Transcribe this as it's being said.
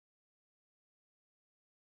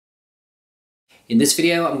In this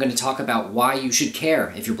video, I'm going to talk about why you should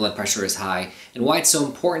care if your blood pressure is high and why it's so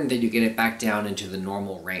important that you get it back down into the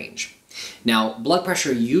normal range. Now, blood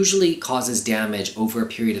pressure usually causes damage over a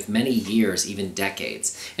period of many years, even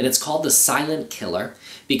decades, and it's called the silent killer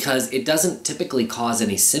because it doesn't typically cause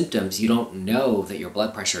any symptoms. You don't know that your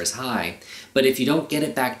blood pressure is high, but if you don't get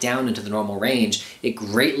it back down into the normal range, it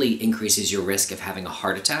greatly increases your risk of having a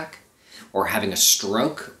heart attack or having a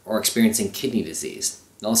stroke or experiencing kidney disease.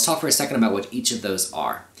 Now let's talk for a second about what each of those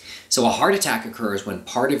are. So a heart attack occurs when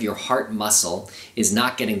part of your heart muscle is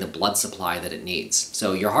not getting the blood supply that it needs.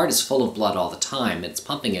 So your heart is full of blood all the time, it's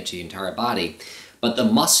pumping it to your entire body, but the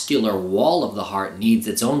muscular wall of the heart needs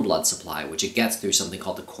its own blood supply, which it gets through something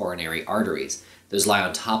called the coronary arteries. Those lie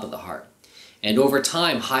on top of the heart. And over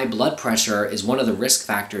time, high blood pressure is one of the risk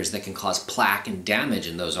factors that can cause plaque and damage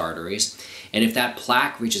in those arteries. And if that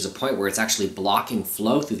plaque reaches a point where it's actually blocking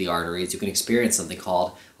flow through the arteries, you can experience something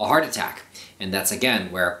called a heart attack. And that's,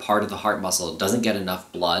 again, where part of the heart muscle doesn't get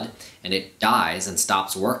enough blood and it dies and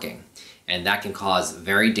stops working. And that can cause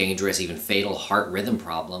very dangerous, even fatal heart rhythm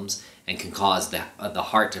problems and can cause the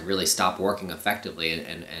heart to really stop working effectively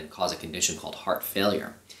and cause a condition called heart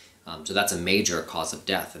failure. So that's a major cause of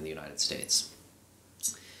death in the United States.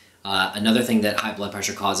 Another thing that high blood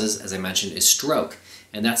pressure causes, as I mentioned, is stroke.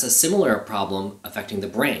 And that's a similar problem affecting the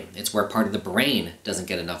brain. It's where part of the brain doesn't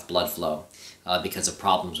get enough blood flow because of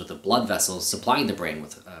problems with the blood vessels supplying the brain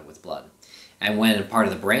with blood. And when part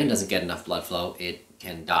of the brain doesn't get enough blood flow, it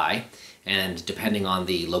can die. And depending on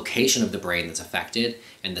the location of the brain that's affected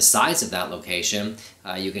and the size of that location,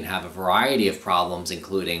 you can have a variety of problems,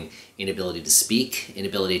 including inability to speak,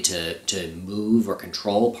 inability to move or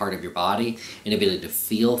control part of your body, inability to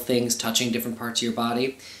feel things touching different parts of your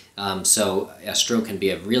body. So a stroke can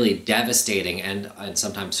be a really devastating and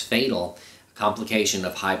sometimes fatal complication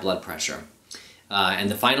of high blood pressure. And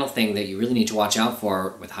the final thing that you really need to watch out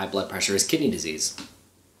for with high blood pressure is kidney disease.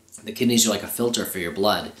 The kidneys are like a filter for your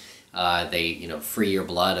blood. They free your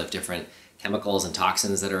blood of different chemicals and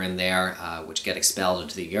toxins that are in there, which get expelled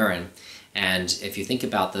into the urine. And if you think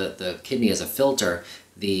about the kidney as a filter,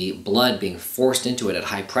 the blood being forced into it at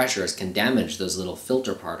high pressures can damage those little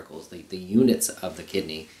filter particles, the units of the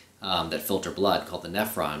kidney that filter blood, called the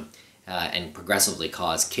nephron, and progressively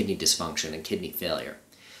cause kidney dysfunction and kidney failure.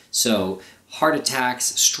 So heart attacks,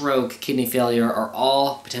 stroke, kidney failure are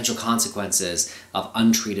all potential consequences of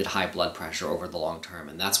untreated high blood pressure over the long term,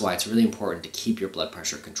 and that's why it's really important to keep your blood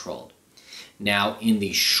pressure controlled. Now, in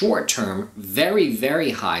the short term, very,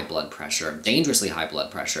 very high blood pressure, dangerously high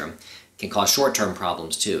blood pressure, can cause short-term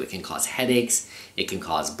problems too. It can cause headaches, it can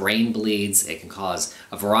cause brain bleeds, it can cause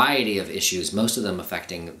a variety of issues, most of them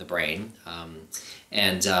affecting the brain,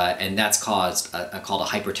 and that's called a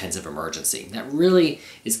hypertensive emergency. That really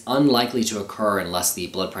is unlikely to occur unless the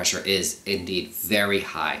blood pressure is indeed very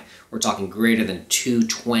high. We're talking greater than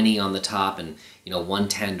 220 on the top and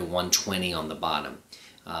 110 to 120 on the bottom.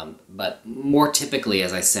 But more typically,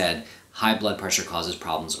 as I said, high blood pressure causes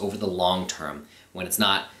problems over the long term when it's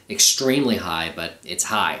not extremely high, but it's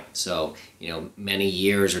high. So, many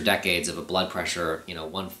years or decades of a blood pressure,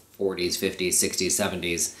 140s, 50s,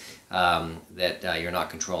 60s, 70s, that you're not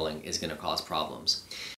controlling is going to cause problems.